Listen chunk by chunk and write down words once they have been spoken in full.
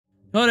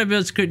The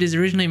Autobuild script is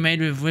originally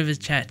made with Wither's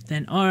chat.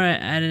 Then Aura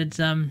added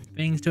some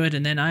things to it,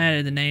 and then I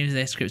added the names of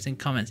their scripts and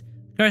comments.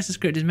 The Cursor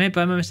script is made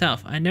by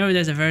myself. I know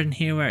there's a version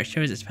here where it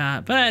shows its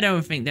power, but I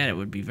don't think that it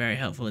would be very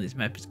helpful in this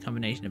map. It's a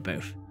combination of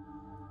both.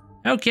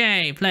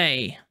 Okay,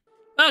 play.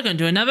 Welcome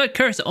to another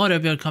Cursor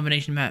Autobuild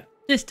combination map.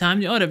 This time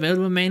the Autobuild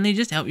will mainly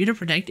just help you to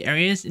protect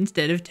areas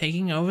instead of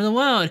taking over the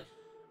world.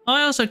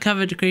 I also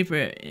covered the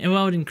creeper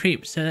world in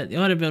creep so that the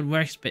Autobuild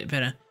works a bit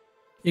better.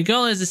 Your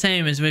goal is the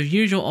same as with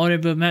usual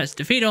Autobuild maps.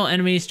 Defeat all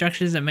enemy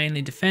structures are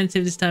mainly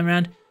defensive this time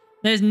around.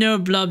 There's no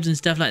blobs and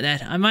stuff like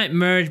that. I might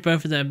merge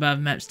both of the above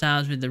map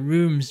styles with the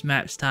rooms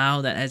map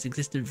style that has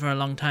existed for a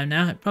long time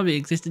now. It probably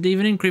existed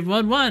even in Creep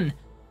World 1.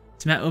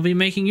 This map will be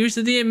making use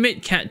of the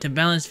emit cap to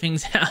balance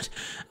things out.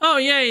 Oh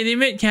yay, the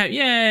emit cap,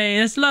 yay,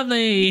 that's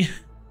lovely.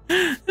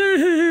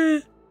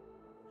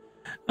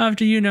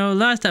 After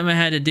last time I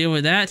had to deal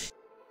with that.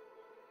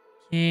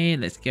 Okay,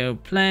 let's go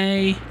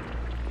play.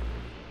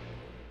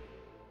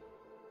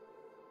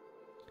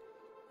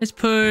 Let's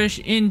push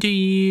into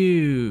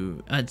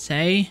you, I'd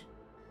say.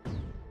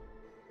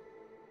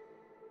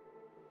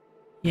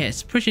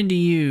 Yes, push into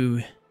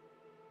you.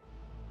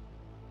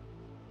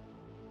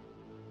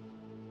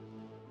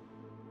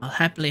 I'll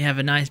happily have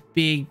a nice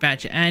big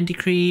batch of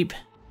anti-creep.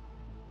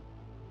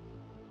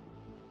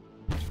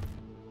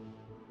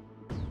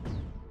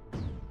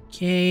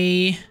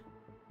 Okay.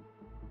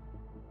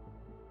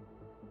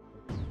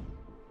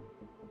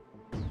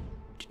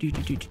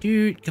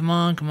 Come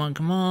on, come on,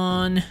 come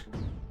on.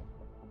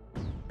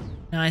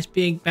 Nice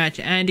big batch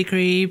of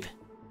anti-creep.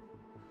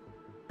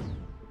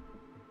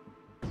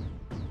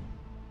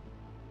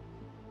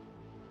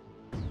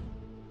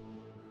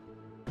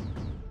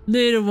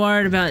 Little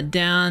worried about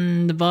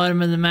down the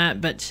bottom of the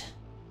map, but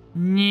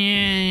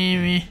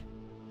yeah.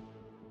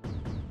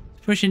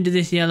 Let's push into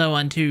this yellow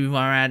one too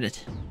while we're at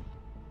it.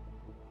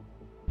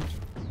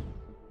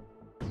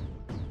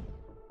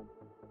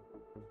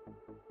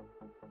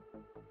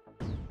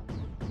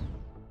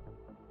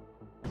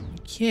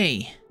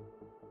 Okay.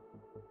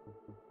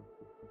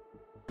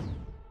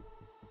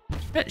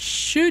 That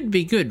should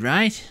be good,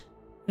 right?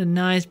 A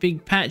nice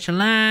big patch of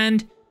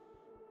land.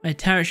 My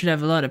turret should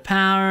have a lot of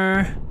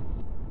power.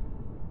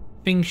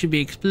 Things should be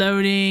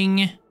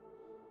exploding.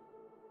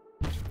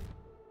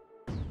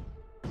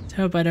 Let's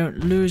hope I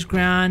don't lose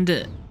ground.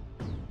 The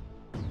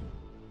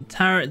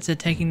turrets are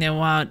taking their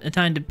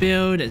time to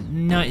build. It's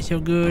not so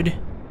good.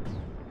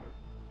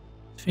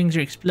 Things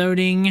are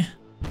exploding.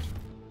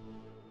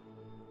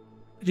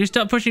 Could you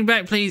stop pushing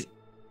back, please?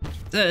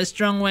 There's a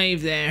strong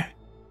wave there.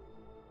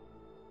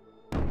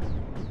 I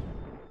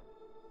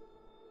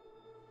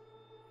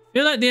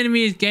feel like the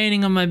enemy is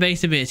gaining on my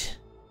base a bit.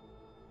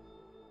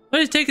 Why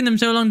is it taking them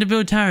so long to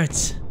build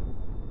turrets?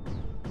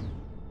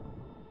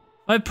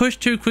 I push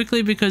too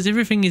quickly because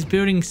everything is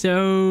building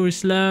so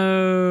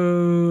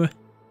slow.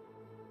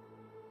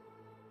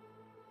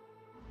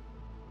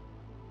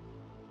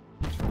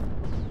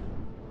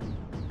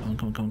 Come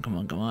on, come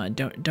on, come on.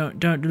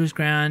 Don't lose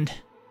ground.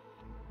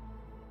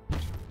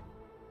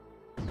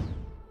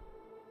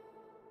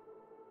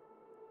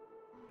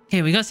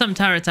 Okay, we got some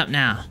turrets up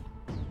now.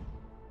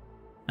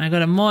 I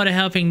got a mortar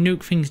helping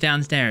nuke things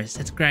downstairs.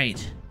 That's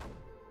great.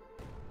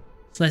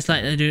 It's less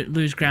likely to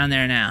lose ground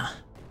there now.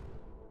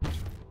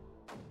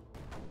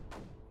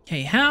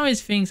 Okay, how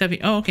is things up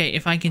here? Oh, okay,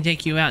 if I can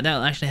take you out,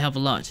 that'll actually help a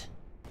lot.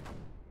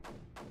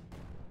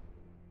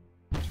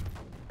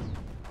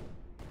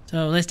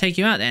 So let's take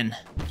you out then.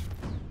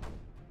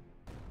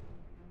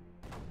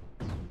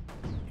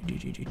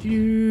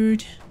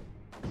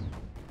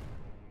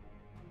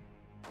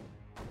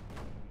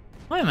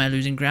 Why am I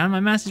losing ground? My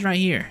mouse is right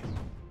here.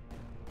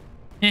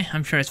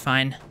 I'm sure it's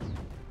fine.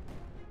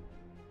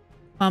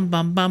 Bum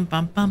bum bum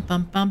bum bum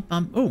bum bum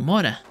bum. Oh,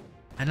 mortar.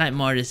 I like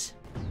mortars.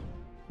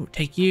 We'll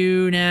take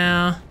you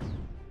now.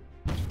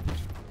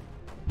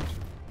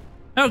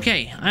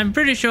 Okay, I'm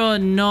pretty sure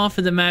north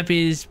of the map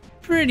is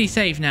pretty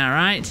safe now,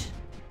 right?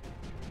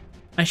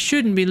 I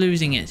shouldn't be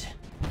losing it.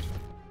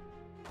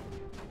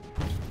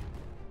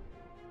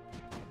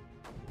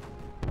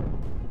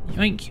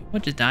 Yoink.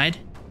 What just died?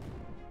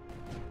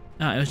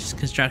 Oh, it was just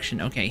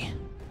construction. Okay.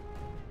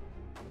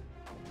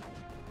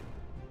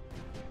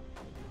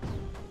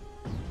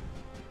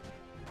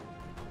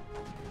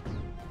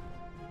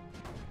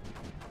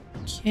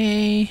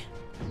 Okay.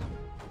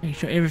 Make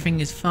sure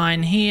everything is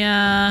fine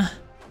here.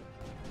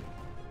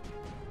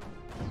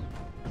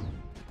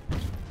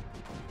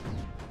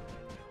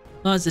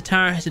 Lots of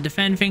turrets to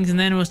defend things, and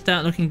then we'll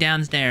start looking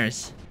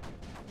downstairs.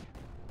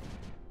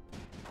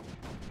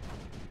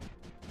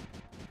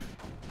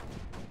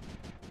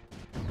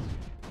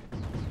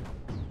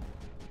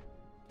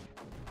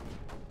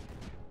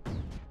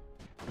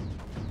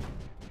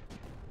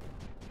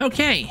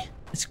 Okay,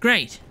 it's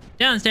great.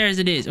 Downstairs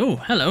it is. Oh,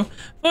 hello.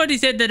 Thought he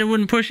said that it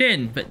wouldn't push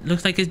in, but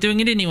looks like it's doing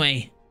it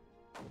anyway.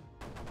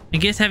 I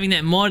guess having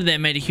that mortar there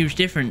made a huge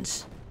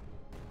difference.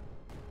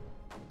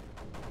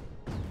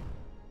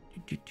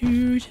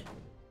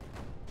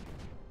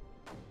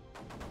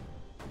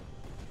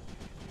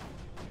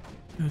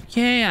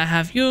 Okay, I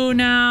have you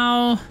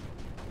now.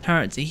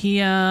 Turrets are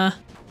here.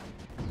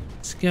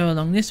 Let's go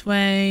along this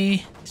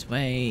way,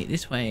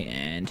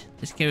 and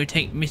let's go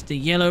take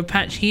Mr. Yellow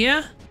Patch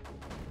here.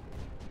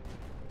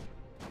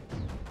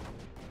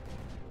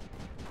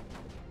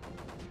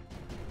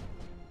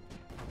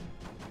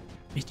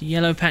 Mr.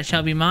 Yellow Patch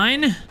shall be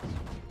mine.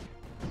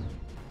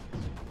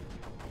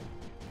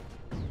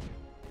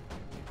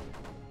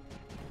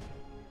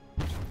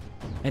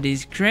 That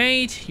is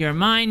great. You're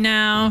mine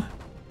now.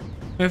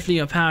 Hopefully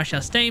your power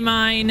shall stay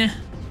mine.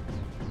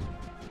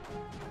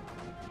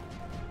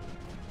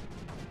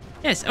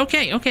 Yes,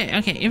 okay.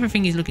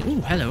 Everything is looking...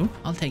 Ooh, hello.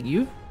 I'll take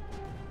you.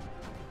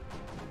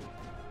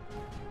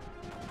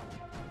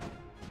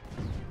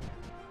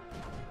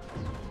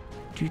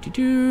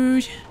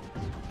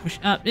 Push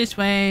up this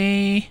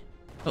way.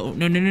 Oh,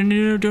 no.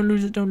 Don't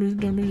lose it.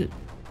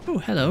 Oh,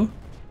 hello.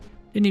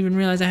 Didn't even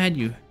realize I had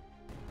you.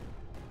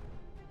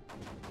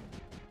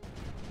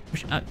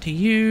 Push up to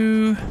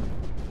you.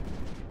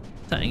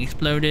 Something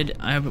exploded.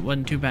 I hope it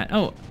wasn't too bad.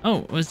 Oh,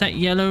 was that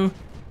yellow?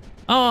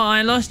 Oh,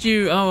 I lost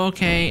you. Oh,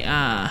 okay.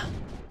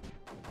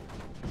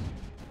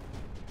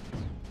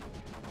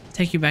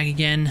 Take you back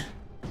again.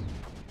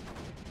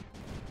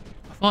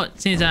 I thought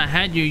since I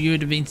had you, you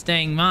would have been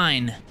staying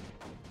mine.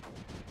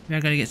 Maybe I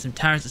gotta get some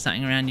turrets or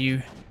something around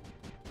you.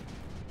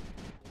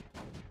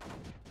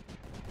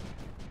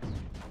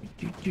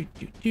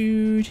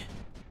 Dude.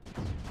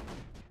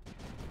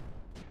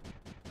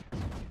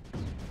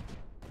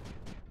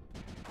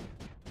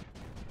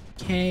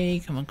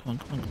 Okay, come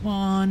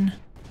on.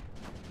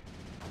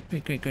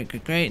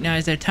 Great. Now,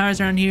 is there towers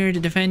around here to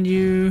defend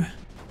you?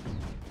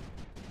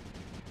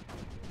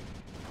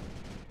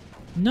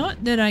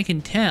 Not that I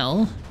can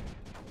tell.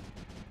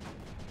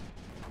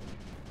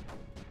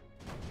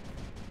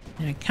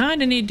 And I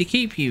kind of need to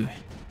keep you.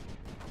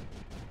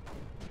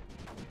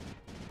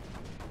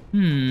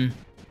 Am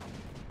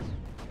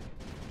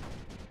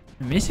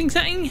I missing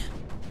something?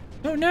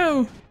 Oh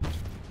no!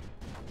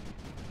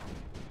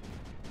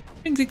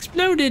 Things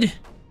exploded!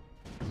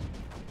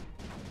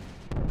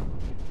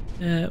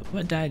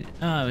 What died?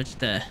 Oh, it's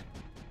a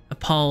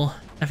pole.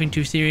 Nothing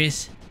too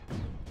serious.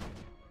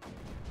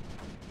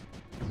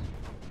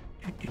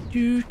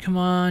 Come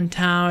on,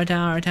 tower.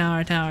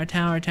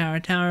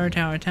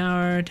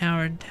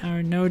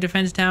 No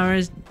defense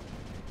towers.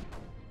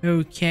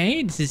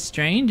 Okay, this is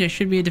strange. There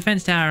should be a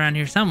defense tower around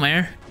here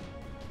somewhere.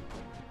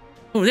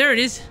 Oh, there it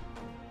is.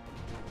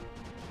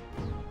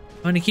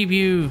 I want to keep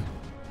you.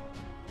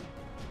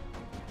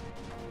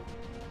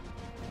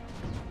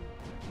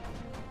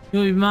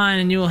 You'll be mine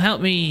and you'll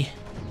help me.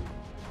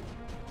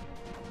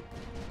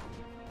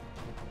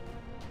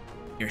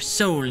 Your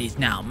soul is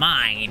now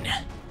mine.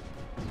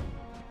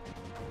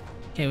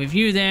 Okay, with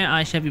you there,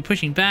 I shall be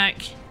pushing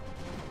back.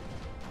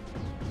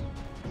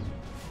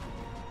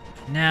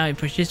 Now we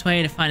push this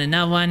way to find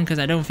another one, because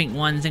I don't think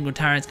one single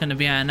turret's going to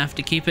be enough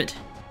to keep it.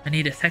 I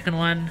need a second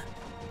one.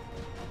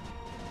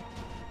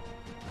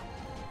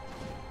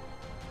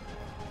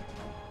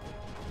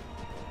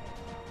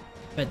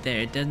 But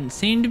there doesn't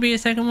seem to be a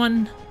second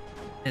one.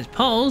 There's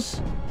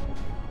poles.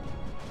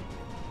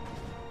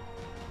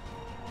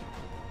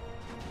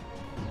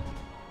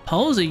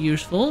 Poles are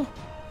useful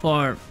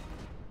for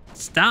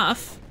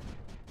stuff.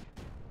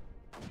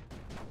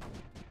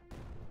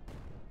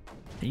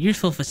 They're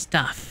useful for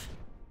stuff.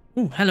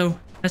 Ooh, hello.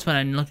 That's what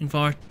I'm looking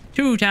for.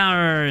 2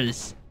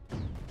 towers.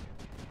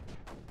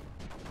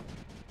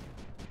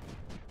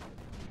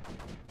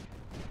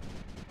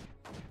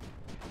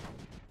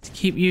 Let's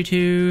keep you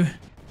two.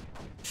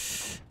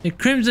 The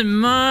crimson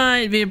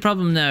might be a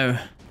problem though.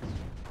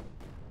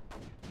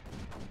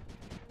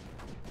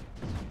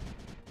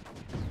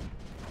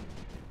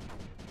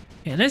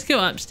 Okay, let's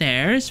go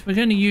upstairs. We're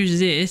going to use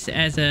this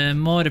as a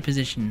mortar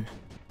position.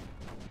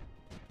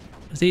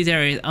 Because these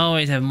areas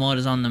always have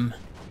mortars on them.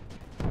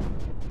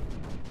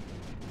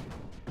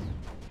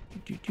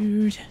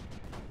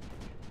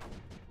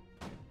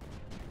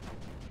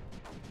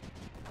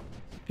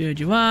 Build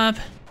you up.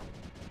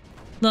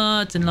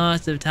 Lots and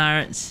lots of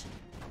turrets.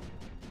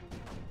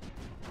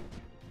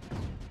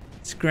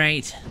 It's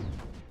great.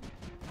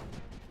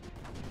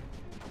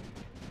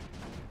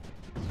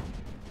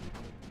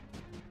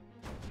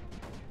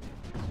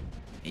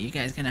 You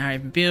guys gonna hurry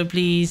up and build,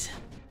 please?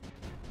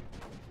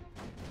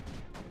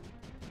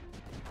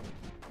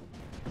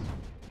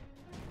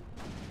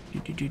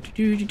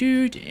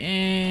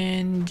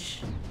 And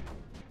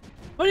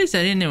what is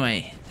that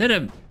anyway? Is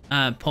that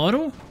a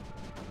portal?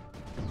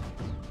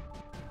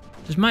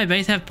 Does my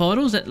base have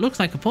portals? It looks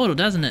like a portal,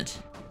 doesn't it?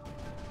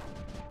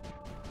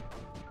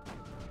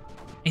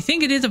 I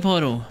think it is a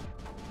portal.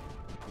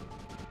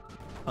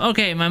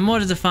 Okay, my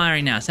mortars are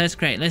firing now, so that's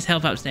great. Let's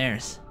help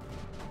upstairs.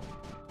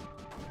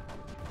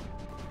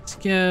 Let's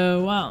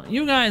go. Well,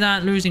 you guys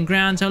aren't losing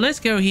ground, so let's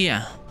go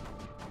here.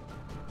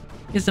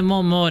 Get some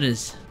more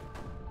mortars.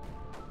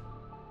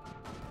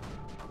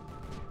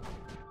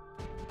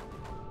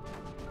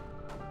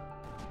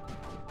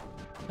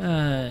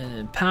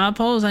 Power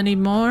poles, I need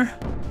more.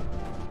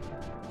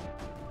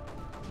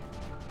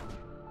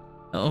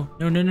 Uh-oh.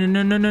 No, no, no,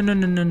 no, no, no, no,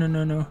 no, no, no,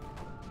 no, no.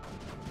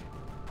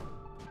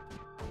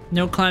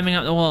 No climbing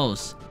up the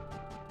walls.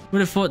 Would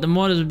have thought the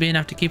mortars would be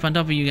enough to keep on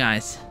top of you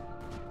guys.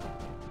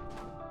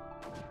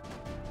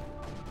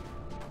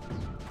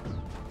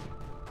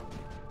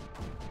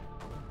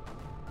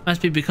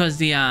 Must be because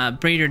the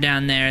breeder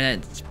down there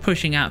that's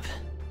pushing up.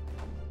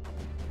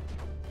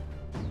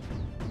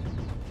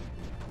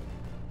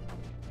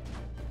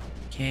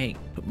 Okay,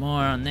 put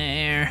more on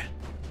there.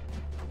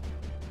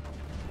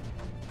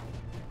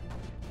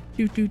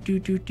 Do do do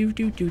do do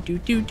do do do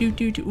do do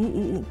do do.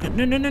 Ooh,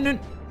 no no no no.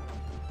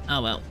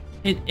 Oh well.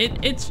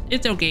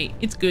 It's okay.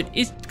 It's good.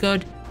 It's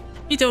good.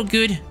 It's all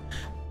good.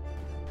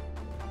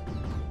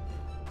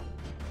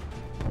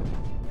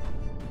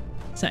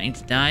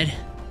 Something's died.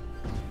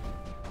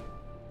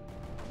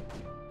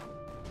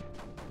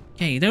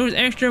 Okay, those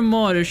extra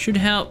mortars should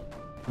help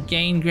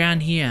gain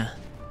ground here.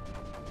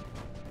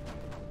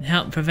 And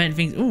help prevent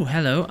things. Oh,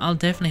 hello. I'll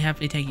definitely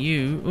happily take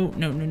you. Oh,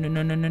 no, no, no,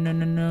 no, no, no, no,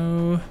 no,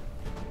 no.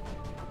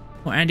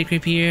 More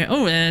anti-creep here.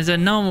 Oh, there's a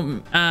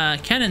normal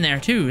cannon there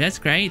too. That's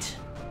great.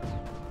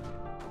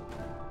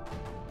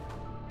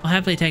 I'll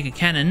happily take a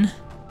cannon.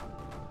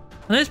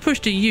 Well, let's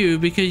push to you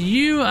because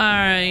you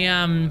are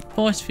a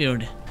force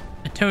field,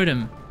 a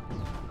totem.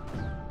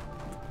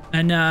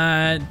 And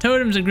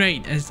totems are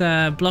great as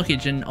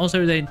blockage, and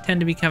also they tend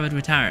to be covered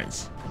with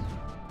turrets.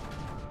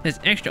 That's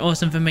extra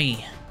awesome for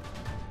me.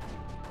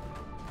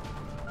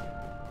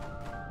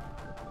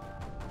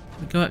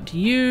 We go up to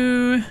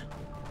you.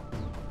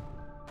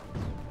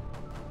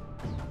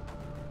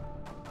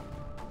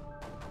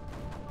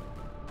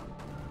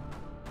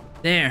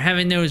 There,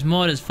 having those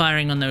mortars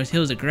firing on those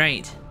hills are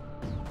great.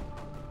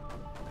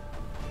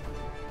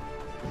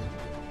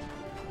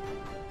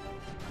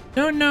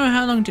 Don't know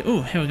how long to...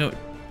 Oh, here we go.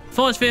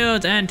 Force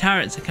fields and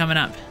turrets are coming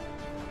up.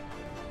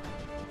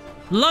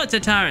 Lots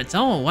of turrets.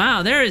 Oh,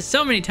 wow. There is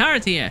so many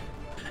turrets here.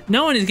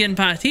 No one is getting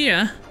past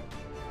here.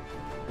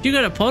 You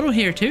got a portal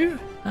here too?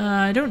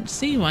 I don't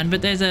see one,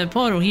 but there's a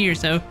portal here,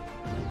 so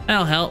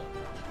that'll help.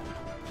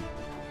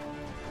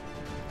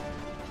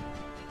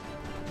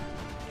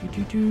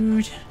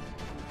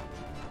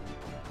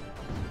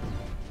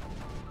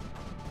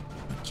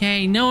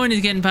 Okay, no one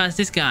is getting past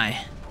this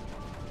guy.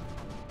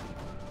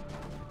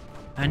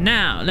 And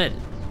now,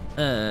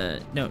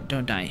 no,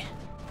 don't die.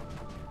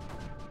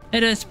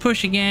 Let us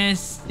push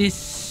against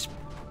this...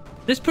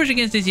 Let's push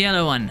against this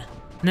yellow one.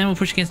 And then we'll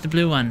push against the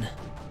blue one.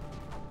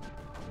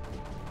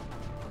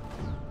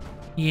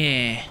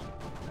 Yeah.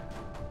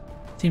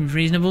 Seems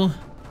reasonable.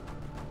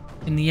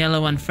 And the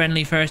yellow one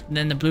friendly first, and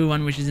then the blue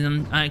one, which is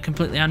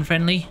completely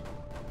unfriendly.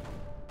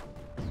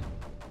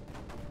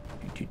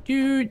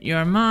 Dude,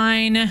 you're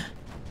mine.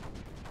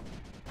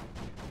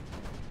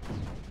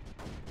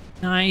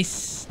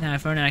 Nice. Now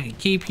if only I could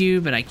keep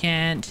you, but I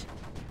can't.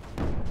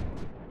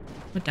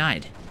 What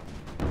died?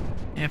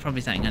 Yeah, probably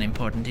something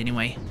unimportant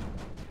anyway.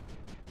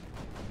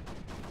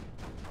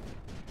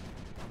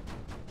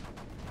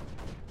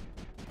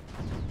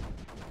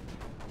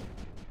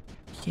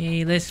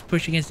 Okay, let's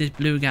push against this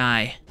blue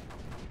guy.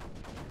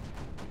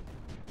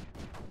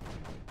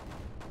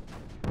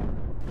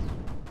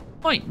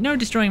 Oi, no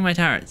destroying my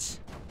turrets.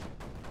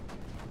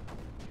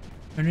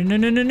 No no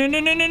no no no no no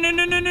no no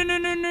no no no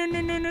no no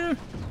no no no.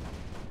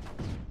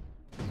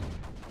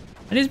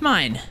 It is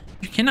mine.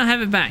 You cannot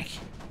have it back.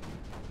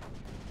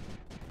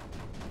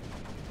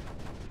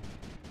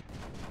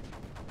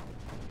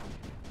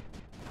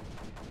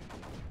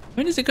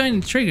 When is it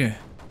going to trigger?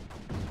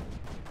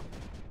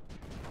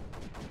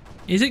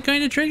 Is it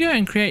going to trigger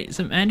and create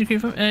some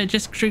anti-creep?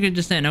 Just triggered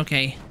just then.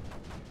 Okay.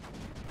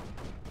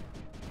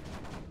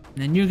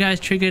 And then you guys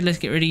triggered. Let's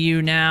get rid of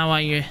you now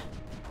while you're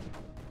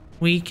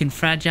weak and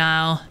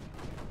fragile.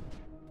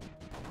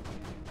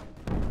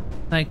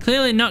 Like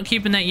clearly not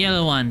keeping that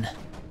yellow one.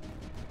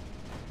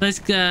 Let's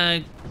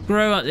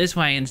grow up this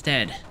way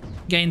instead.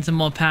 Gain some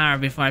more power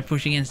before I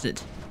push against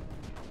it.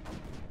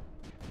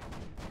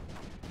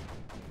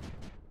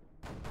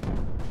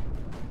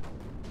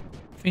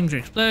 Things are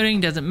exploding,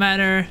 doesn't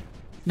matter.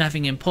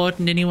 Nothing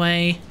important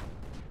anyway.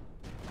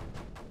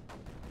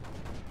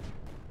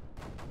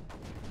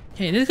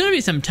 Okay, there's gotta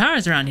be some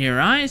turrets around here,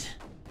 right?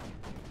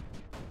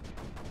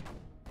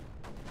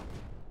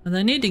 Well,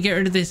 I need to get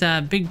rid of this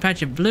big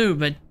patch of blue,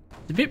 but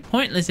it's a bit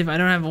pointless if I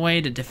don't have a way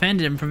to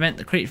defend it and prevent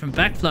the creep from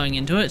backflowing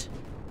into it.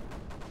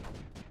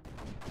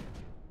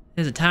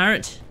 There's a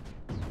turret.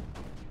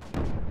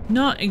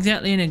 Not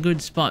exactly in a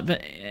good spot,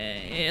 but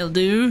it'll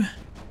do.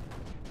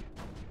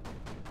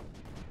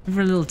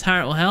 Every little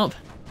turret will help.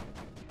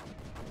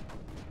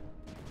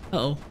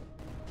 Uh-oh.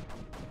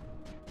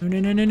 No no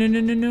no no no no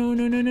no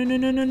no no no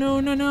no no no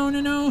no no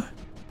no no.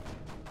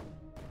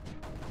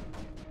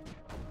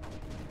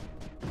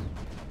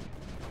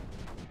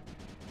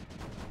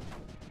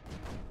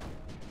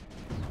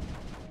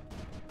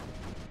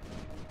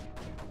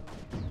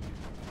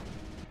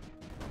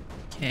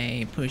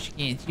 Okay, push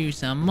against you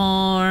some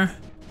more.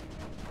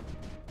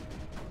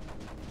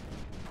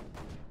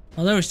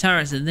 Well, those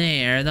turrets are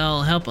there.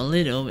 They'll help a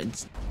little.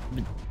 But...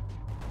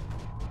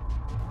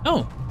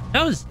 Oh,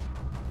 That was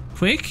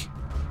quick.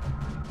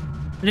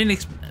 I didn't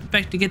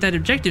expect to get that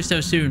objective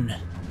so soon.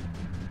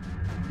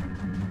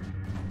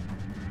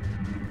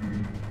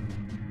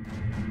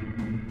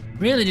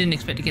 Really didn't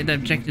expect to get that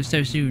objective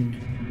so soon.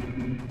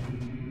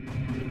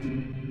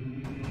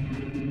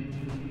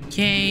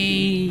 Okay,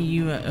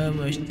 you are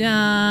almost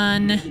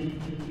done.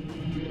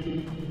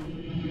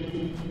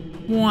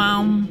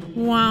 Wham,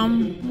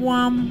 wham,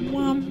 wham,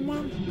 wham,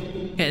 wham.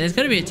 Okay, there's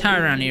gotta be a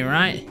tower around here,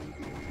 right?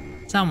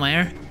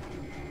 Somewhere.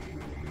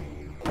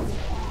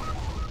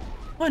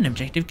 One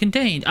objective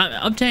contained.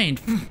 Obtained.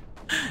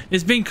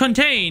 It's been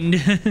contained.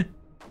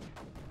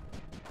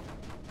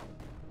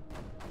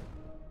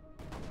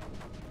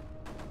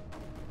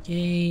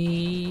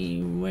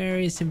 Okay, where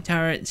is some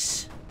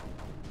turrets?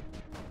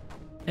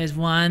 There's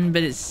one,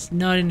 but it's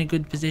not in a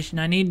good position.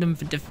 I need them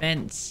for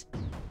defense.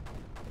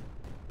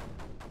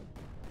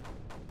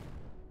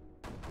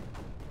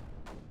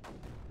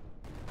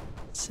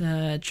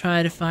 Let's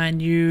try to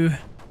find you.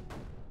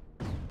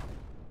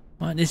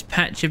 Want this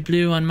patch of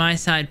blue on my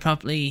side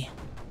properly.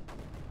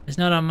 It's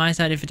not on my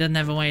side if it doesn't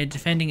have a way of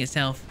defending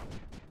itself.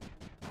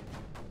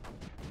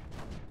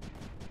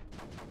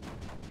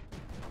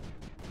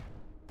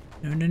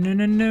 No, no, no,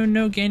 no, no,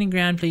 no gaining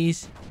ground,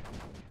 please.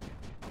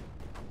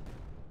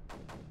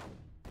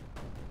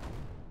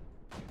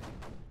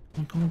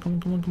 Come on, come on,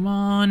 come on, come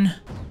on.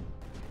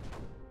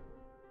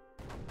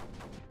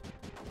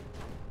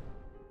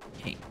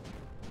 Okay.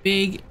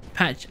 Big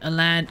patch of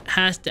land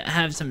has to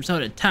have some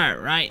sort of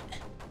turret, right?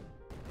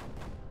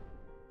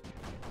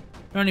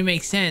 It only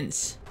makes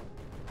sense.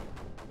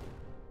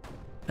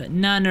 But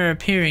none are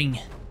appearing.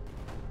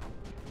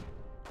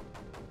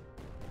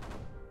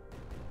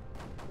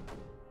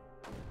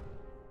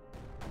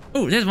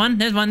 Oh, there's one,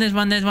 there's one, there's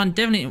one, there's one.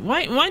 Definitely.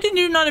 Why did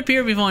you not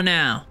appear before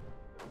now?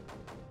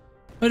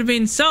 Would have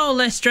been so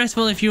less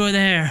stressful if you were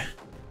there.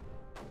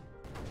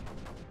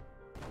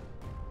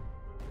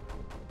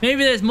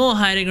 Maybe there's more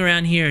hiding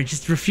around here,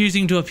 just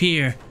refusing to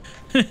appear.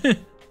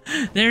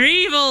 They're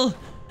evil!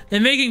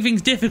 They're making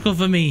things difficult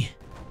for me.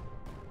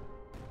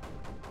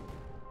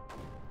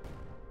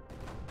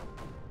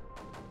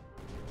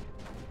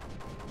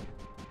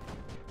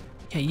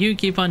 Okay, you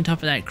keep on top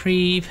of that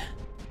creep.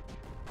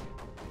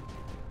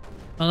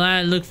 While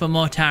I look for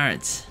more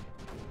turrets.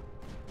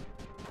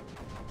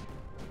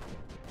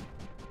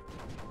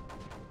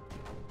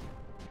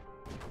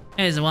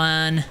 There's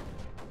one.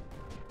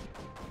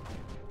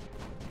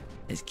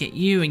 Let's get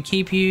you and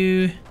keep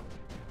you.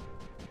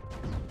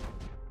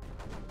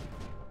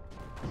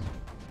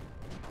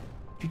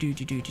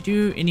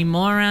 Any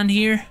more around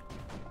here?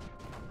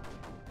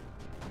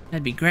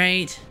 That'd be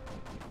great.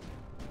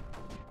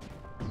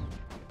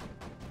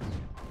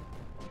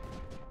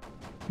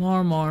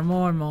 More.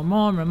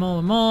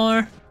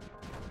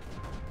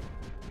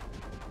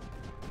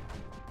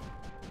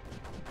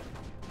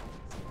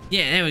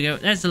 Yeah, there we go.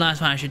 That's the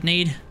last one I should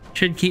need.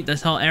 Should keep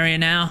this whole area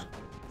now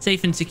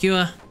safe and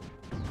secure.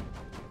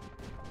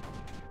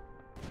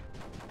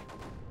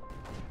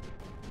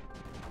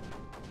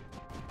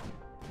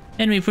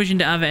 Then we push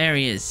into other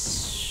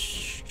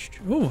areas.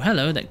 Oh,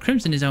 hello. That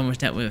crimson is almost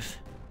dealt with.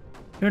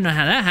 Don't know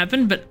how that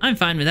happened, but I'm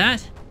fine with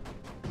that.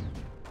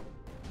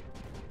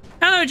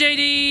 Hello,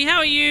 JD. How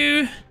are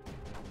you?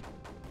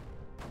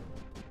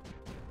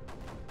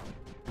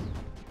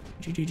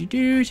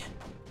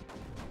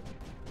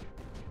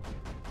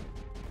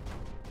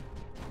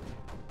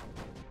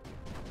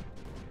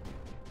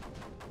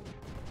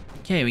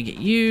 Okay, we get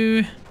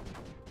you.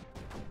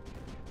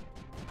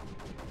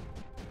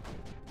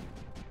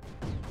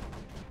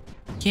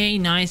 Okay,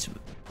 nice.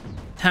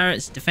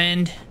 Turrets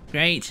defend.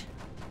 Great.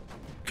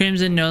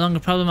 Crimson no longer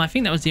a problem. I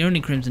think that was the only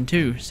crimson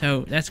too,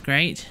 so that's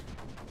great.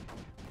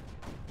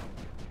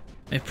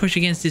 We push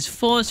against this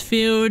force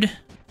field.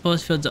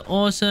 Force fields are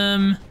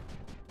awesome.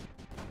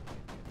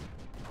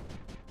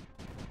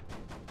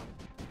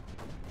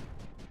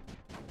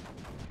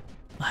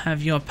 I'll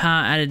have your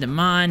power added to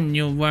mine and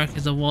you'll work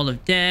as a wall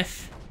of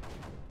death.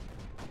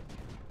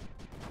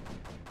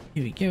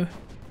 Here we go.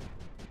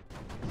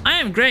 I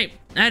am great.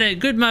 I had a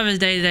good Mother's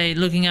Day today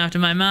looking after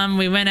my mum.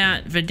 We went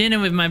out for dinner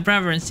with my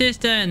brother and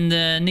sister and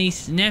the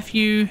niece and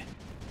nephew.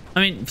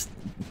 I mean,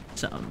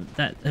 so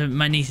that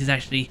my niece is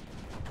actually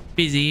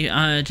busy.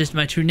 Just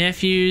my two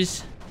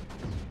nephews.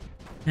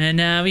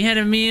 And we had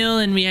a meal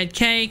and we had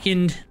cake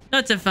and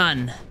lots of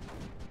fun.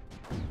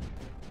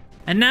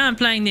 And now I'm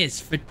playing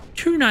this for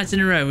 2 nights in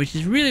a row, which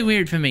is really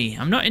weird for me.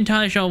 I'm not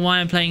entirely sure why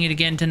I'm playing it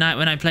again tonight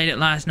when I played it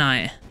last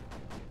night.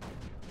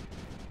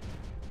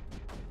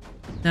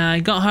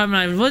 I got home and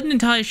I wasn't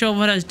entirely sure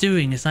what I was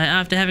doing. It's like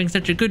after having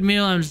such a good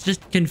meal, I was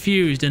just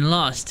confused and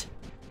lost.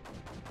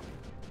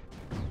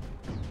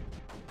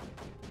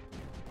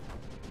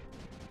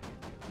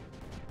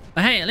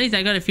 But hey, at least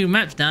I got a few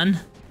maps done.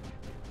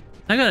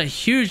 I got a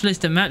huge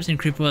list of maps in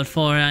Creep World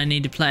 4 I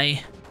need to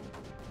play.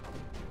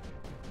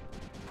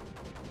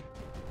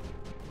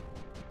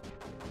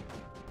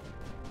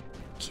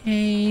 Okay,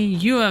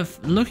 you are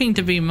looking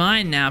to be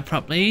mine now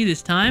properly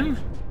this time.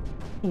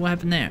 What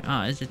happened there?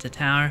 Oh, it's just a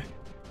tower.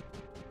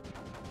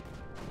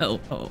 Oh,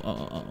 oh, oh,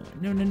 oh, oh.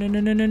 No, no, no, no,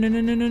 no, no, no, no,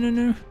 no, no,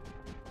 no.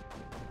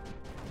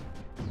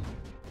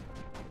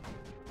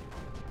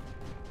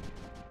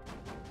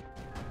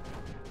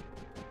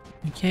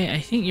 Okay, I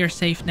think you're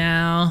safe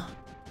now.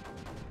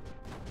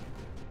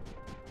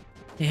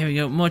 Okay, here we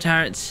go. More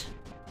turrets.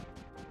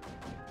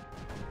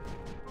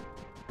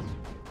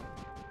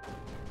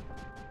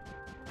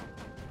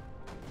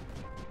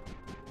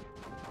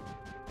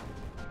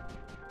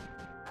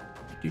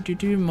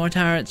 More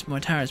turrets, more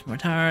turrets, more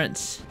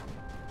turrets.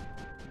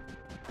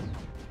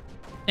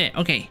 Hey,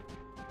 okay.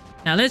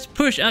 Now let's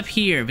push up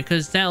here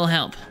because that'll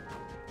help.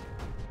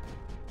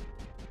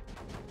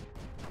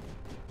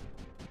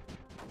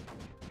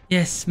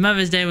 Yes,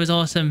 Mother's Day was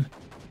awesome.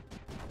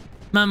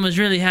 Mum was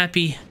really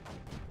happy.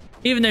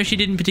 Even though she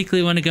didn't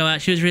particularly want to go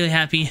out, she was really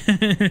happy.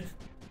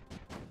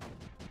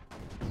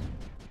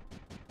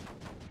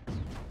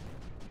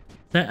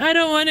 Like, I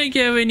don't want to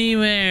go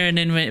anywhere. And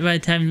then by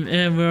the time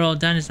we're all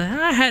done, it's like,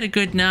 I had a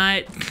good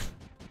night.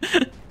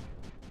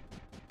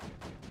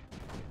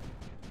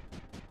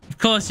 Of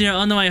course, you know,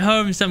 on the way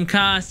home, some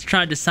cars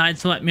tried to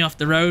sideswipe me off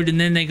the road, and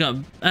then they got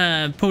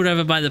pulled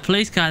over by the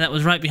police car that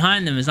was right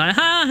behind them. It's like,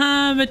 ha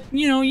ha, but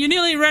you know, you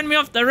nearly ran me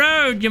off the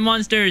road, you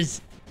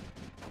monsters.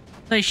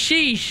 Like,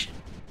 sheesh.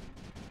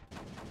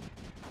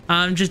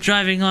 I'm just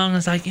driving along. I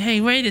was like,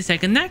 hey, wait a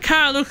second. That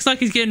car looks like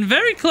he's getting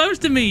very close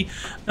to me.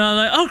 And I'm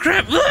like, oh,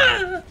 crap.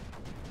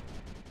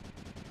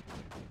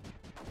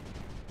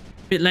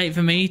 Bit late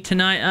for me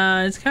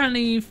tonight. It's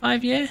currently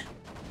 5, yeah?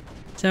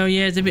 So,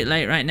 yeah, it's a bit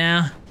late right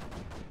now.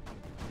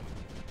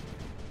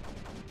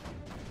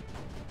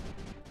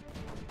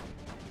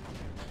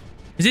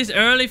 Is this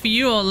early for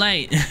you or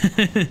late?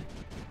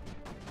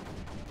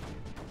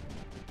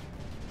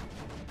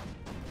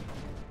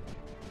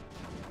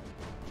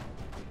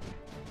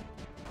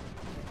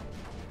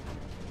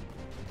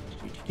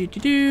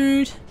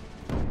 Dude.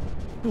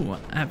 Ooh, what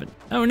happened?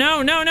 Oh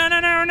no, no, no, no,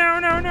 no, no,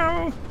 no,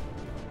 no.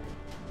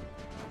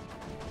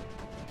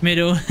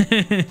 Middle.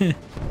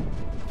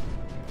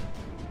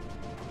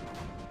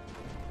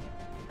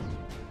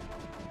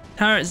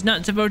 Turret's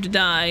not supposed to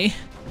die.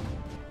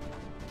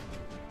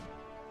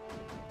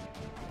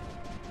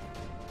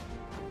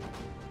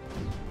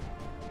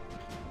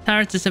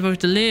 Turrets are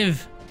supposed to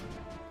live.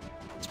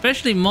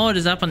 Especially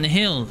mortars up on the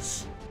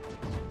hills.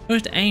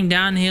 Supposed to aim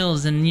down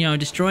hills and, you know,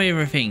 destroy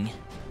everything.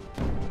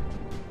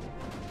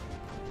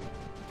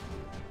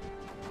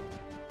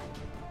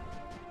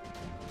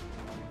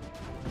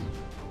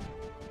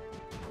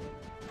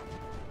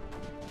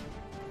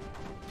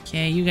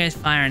 Okay, you guys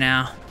fire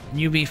now. And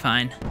you'll be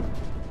fine.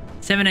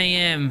 7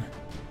 a.m.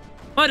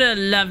 What a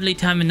lovely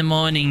time in the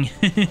morning.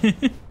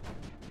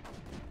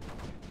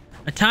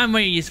 A time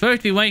where you're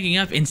supposed to be waking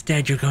up,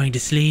 instead you're going to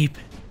sleep.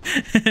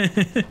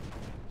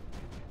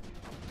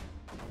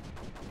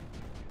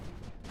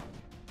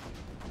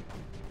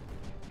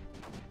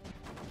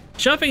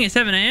 Shopping at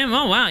 7 a.m?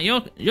 Oh wow,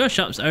 your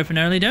shops open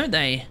early, don't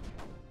they?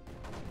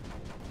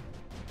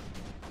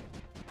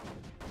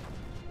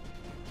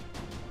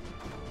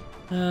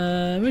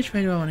 Which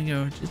way do I want to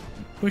go? Just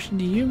push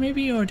into you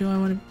maybe? Or do I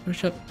want to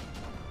push up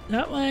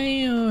that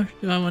way? Or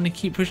do I want to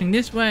keep pushing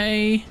this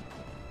way?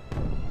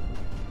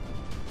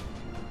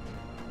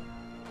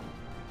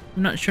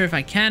 I'm not sure if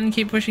I can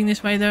keep pushing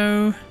this way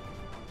though.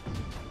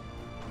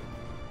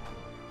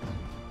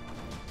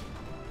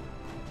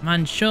 I'm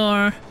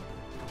unsure.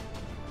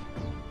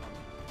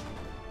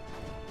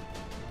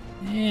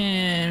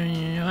 Yeah,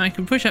 you know, I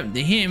can push up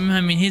to him.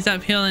 I mean, he's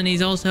uphill and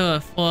he's also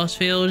a force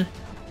field.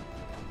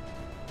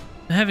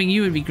 So having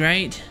you would be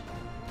great.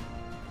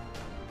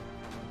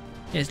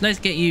 Yes, let's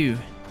get you.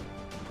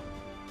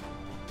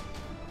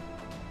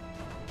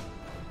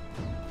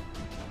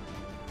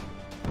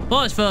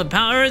 Force field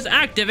powers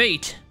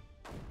activate.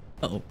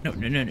 Uh-oh, no,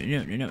 no, no, no,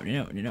 no, no,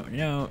 no, no, no,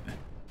 no.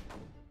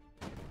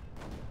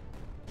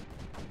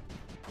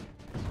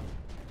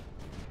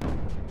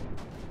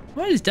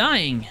 What is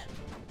dying?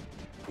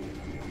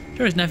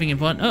 Sure, it's nothing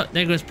important. Oh,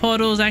 there goes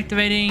portals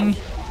activating.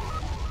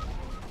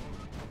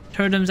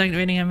 Totems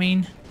activating, I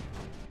mean.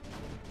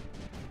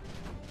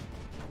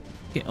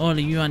 Get all of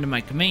you under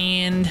my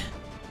command.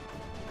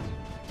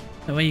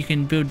 That way you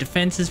can build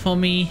defenses for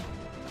me.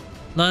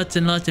 Lots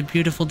and lots of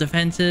beautiful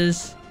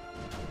defenses.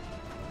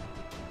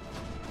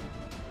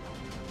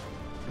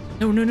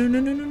 No, no, no, no,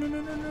 no, no, no,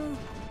 no, no, no.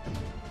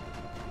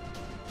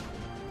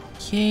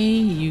 Okay,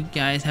 you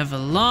guys have a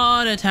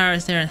lot of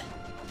turrets there.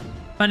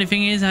 Funny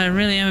thing is, I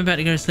really am about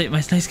to go to sleep.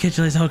 My sleep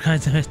schedule is all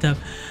kinds of messed up.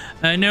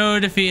 I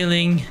know the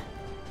feeling.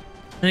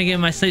 Then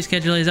again, my sleep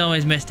schedule is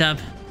always messed up.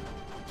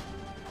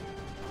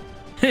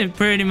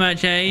 Pretty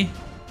much, eh?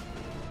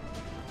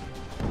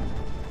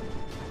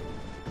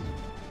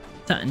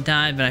 Something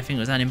died, but I think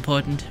it was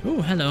unimportant.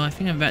 Oh, hello. I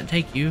think I'm about to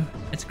take you.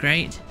 That's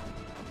great.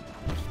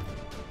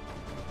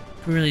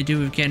 Could really do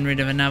with getting rid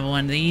of another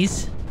one of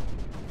these.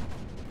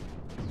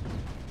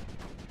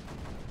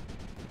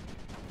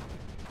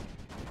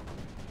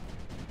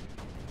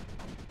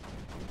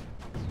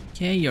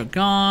 Okay, you're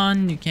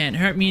gone. You can't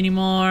hurt me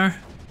anymore.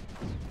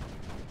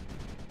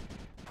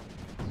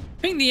 I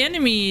think the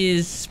enemy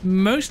is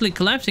mostly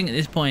collapsing at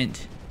this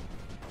point.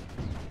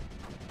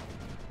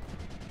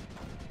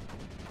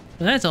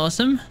 So that's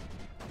awesome.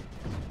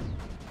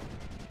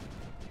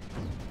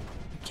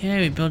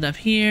 Okay, we build up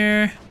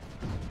here.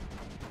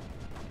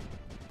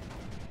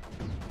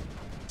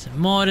 Some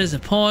mortars, a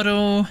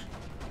portal.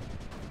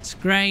 It's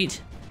great.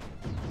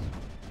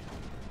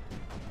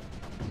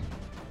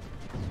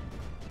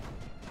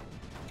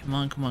 Come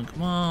on, come on,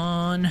 come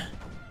on.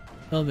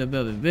 Build, build,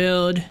 build, build,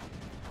 build.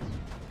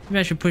 Maybe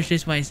I should push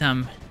this way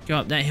some. Go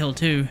up that hill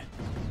too.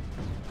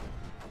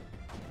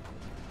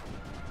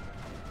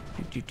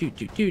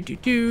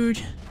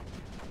 Doot.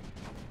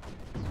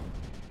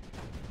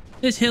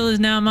 This hill is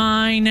now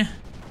mine.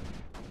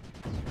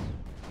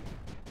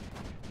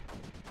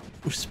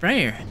 Ooh,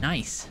 sprayer.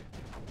 Nice.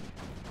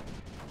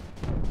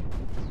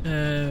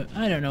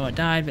 I don't know what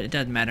died, but it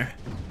doesn't matter.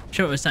 I'm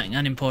sure it was something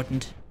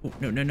unimportant. Oh,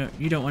 no, no, no.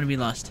 You don't want to be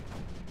lost.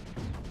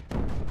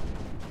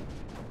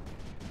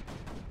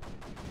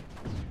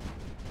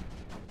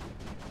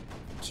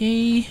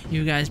 Okay,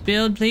 you guys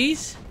build,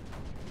 please.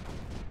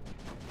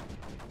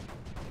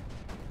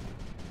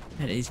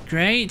 That is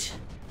great.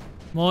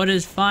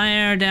 Mortars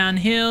fire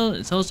downhill.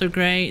 It's also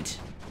great.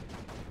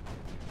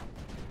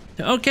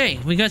 So, okay,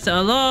 we got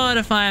a lot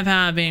of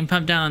firepower being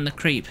pumped down on the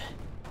creep.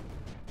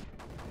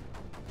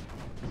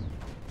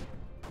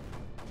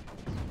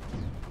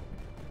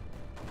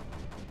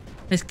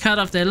 Let's cut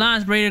off their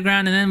last breeder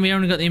ground and then we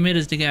only got the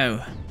emitters to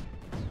go.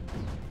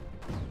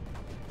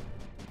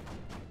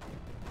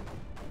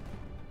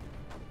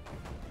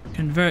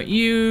 Convert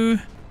you.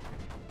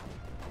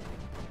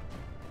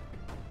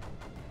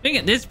 I think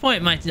at this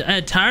point my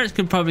turrets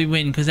could probably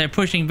win because they're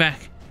pushing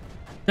back.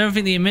 I don't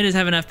think the emitters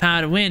have enough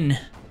power to win. I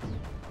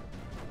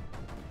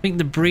think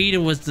the breeder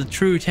was the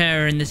true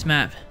terror in this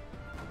map.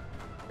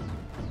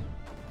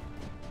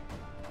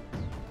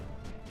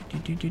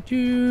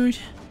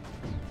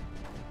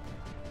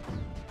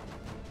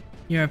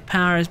 Your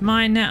power is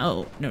mine now.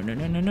 Oh, no, no,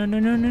 no, no, no, no,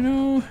 no, no,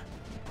 no.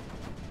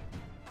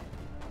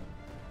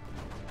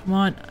 Come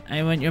on,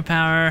 I want your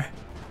power.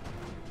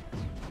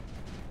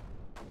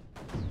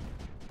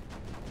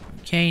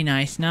 Okay,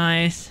 nice,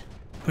 nice.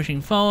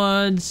 Pushing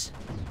forwards.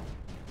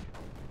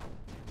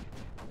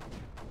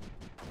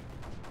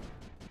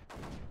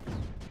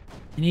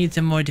 I need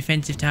some more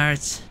defensive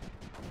turrets.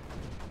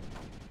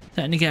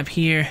 Starting to get up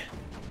here.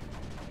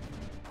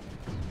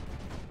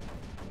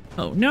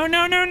 Oh, no,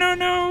 no, no, no,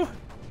 no!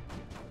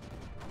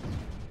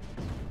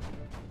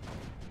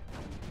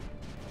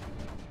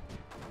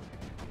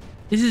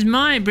 This is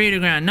my breeder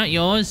ground, not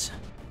yours.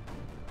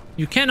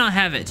 You cannot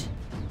have it.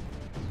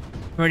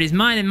 For it is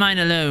mine and mine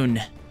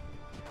alone.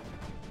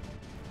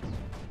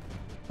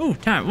 Oh,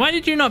 tower. Why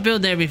did you not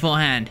build there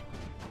beforehand?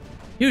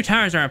 You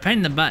towers are a pain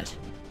in the butt.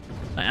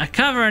 Like,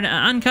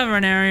 I uncover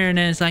an area and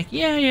then it's like,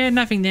 yeah,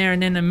 nothing there.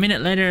 And then a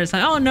minute later it's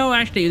like, oh no,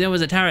 actually there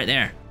was a turret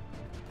there.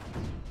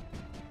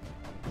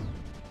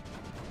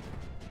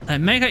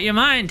 Like, make up your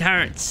mind,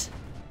 turrets.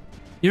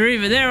 You're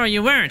either there or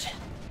you weren't.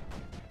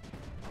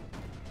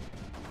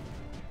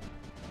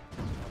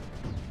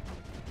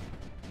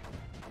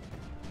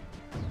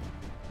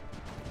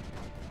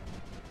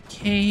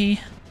 Okay. I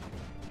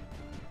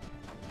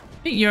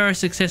think you're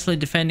successfully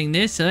defending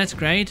this, so that's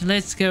great.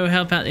 Let's go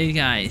help out these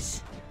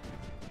guys.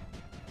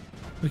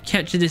 We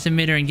capture this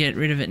emitter and get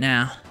rid of it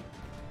now.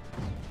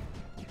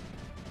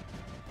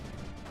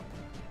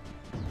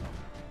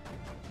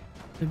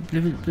 Blub,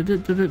 blub,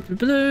 blub, blub, blub,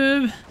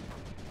 blub.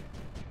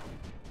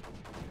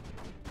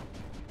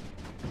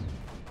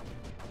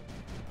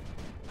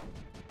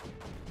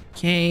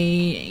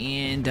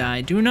 Okay, and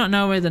I do not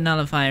know where the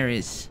nullifier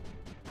is.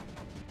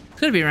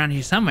 It's gotta be around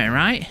here somewhere,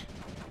 right?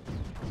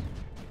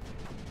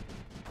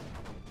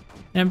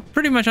 And I'm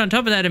pretty much on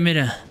top of that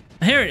emitter.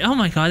 I hear it. Oh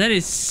my god, that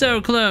is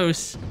so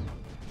close.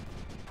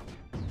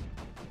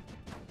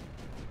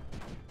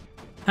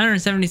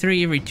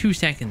 173 every 2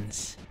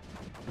 seconds.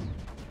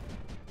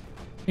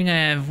 I think I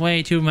have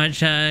way too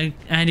much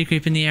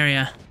anti-creep in the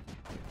area.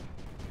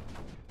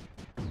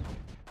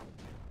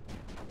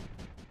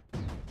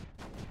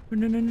 No,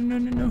 no, no, no,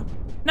 no, no.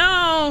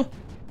 No!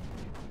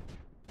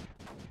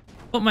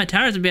 Thought my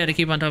towers would be able to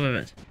keep on top of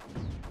it.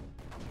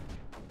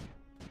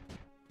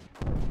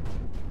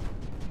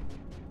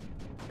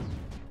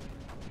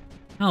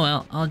 Oh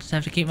well, I'll just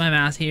have to keep my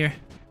mouse here.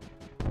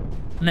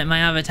 Let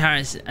my other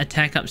towers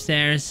attack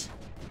upstairs.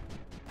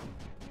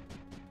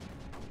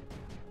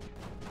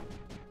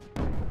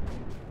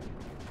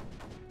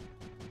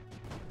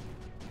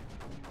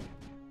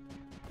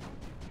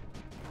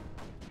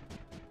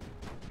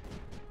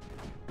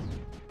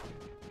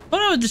 I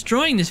thought I was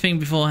destroying this thing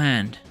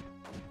beforehand.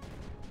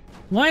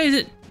 Why is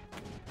it...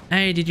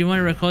 Hey, did you want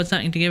to record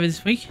something together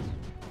this week?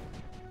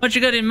 What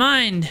you got in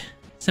mind?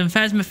 Some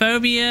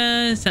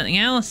phasmophobia? Something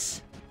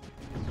else?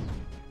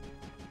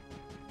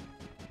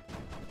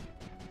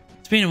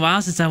 It's been a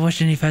while since I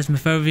watched any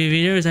phasmophobia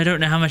videos. I don't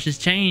know how much has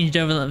changed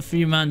over the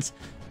few months.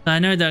 But I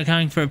know they're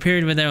coming for a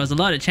period where there was a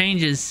lot of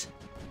changes.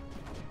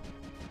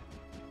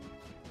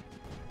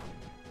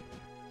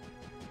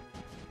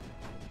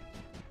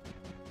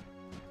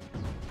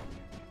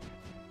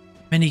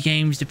 many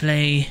games to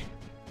play.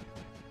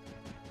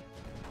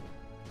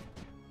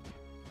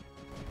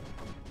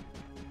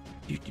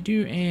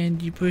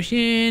 And you push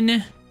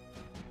in.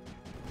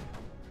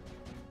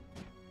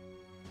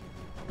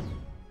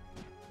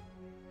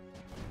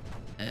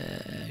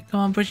 Come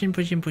on, push in,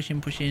 push in, push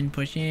in, push in,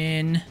 push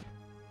in.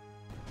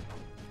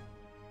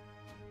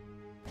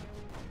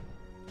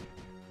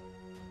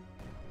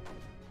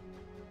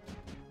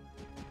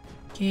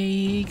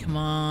 Okay, come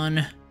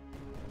on.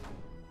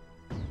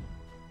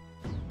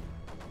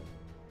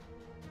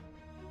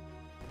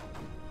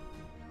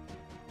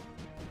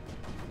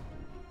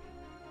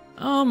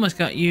 Almost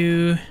got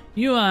you.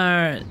 You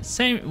are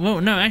same.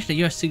 Well, no, actually,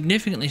 you're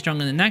significantly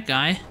stronger than that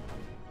guy.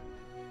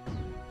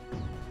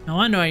 No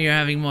wonder why you're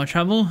having more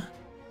trouble.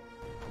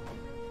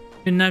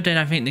 In an update,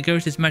 I think the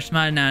ghost is much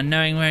smarter now.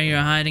 Knowing where you're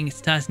hiding, it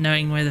starts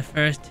knowing where the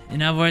first.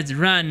 In other words,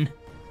 run.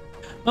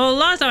 Well,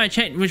 last time I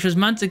checked, which was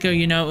months ago,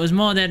 you know, it was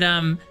more that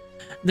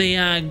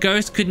the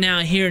ghost could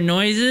now hear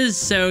noises,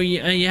 so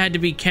you had to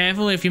be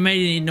careful. If you made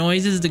any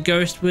noises, the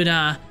ghost would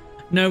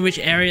know which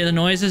area the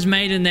noise was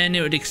made, and then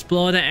it would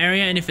explore that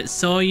area. And if it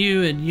saw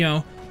you, it, you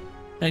know,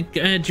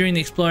 during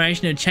the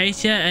exploration, it would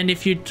chase you. And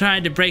if you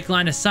tried to break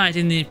line of sight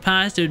in the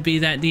past, it would be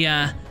that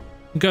the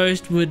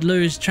ghost would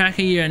lose track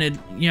of you and it,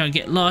 you know,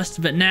 get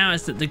lost. But now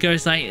it's that the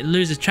ghost like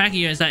loses track of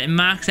you. It's like it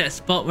marks that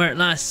spot where it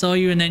last saw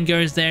you and then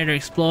goes there to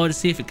explore to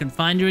see if it can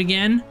find you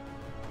again.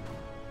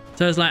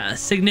 So it's like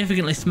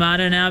significantly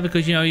smarter now,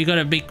 because you know you got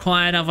to be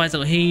quiet, otherwise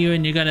it'll hear you,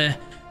 and you got to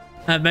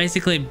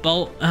basically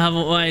bolt,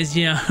 otherwise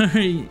you know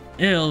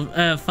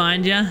it'll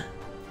find you.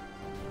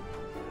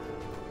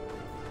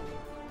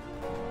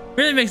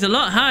 Really makes it a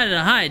lot harder to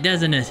hide,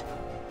 doesn't it?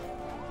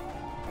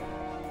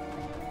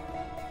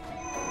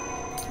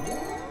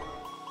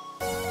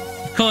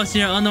 Of course,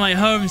 you know, on the way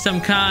home, some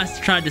cars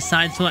tried to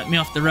sideswipe me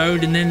off the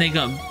road, and then they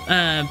got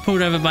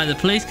pulled over by the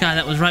police car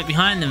that was right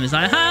behind them. It's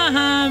like, ha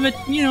ha, but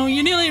you know,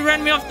 you nearly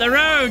ran me off the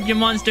road, you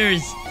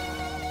monsters.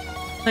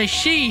 Like,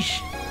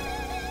 sheesh.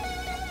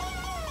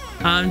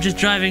 I'm just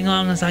driving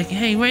along. I was like,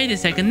 hey, wait a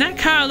second. That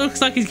car looks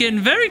like he's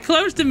getting very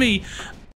close to me.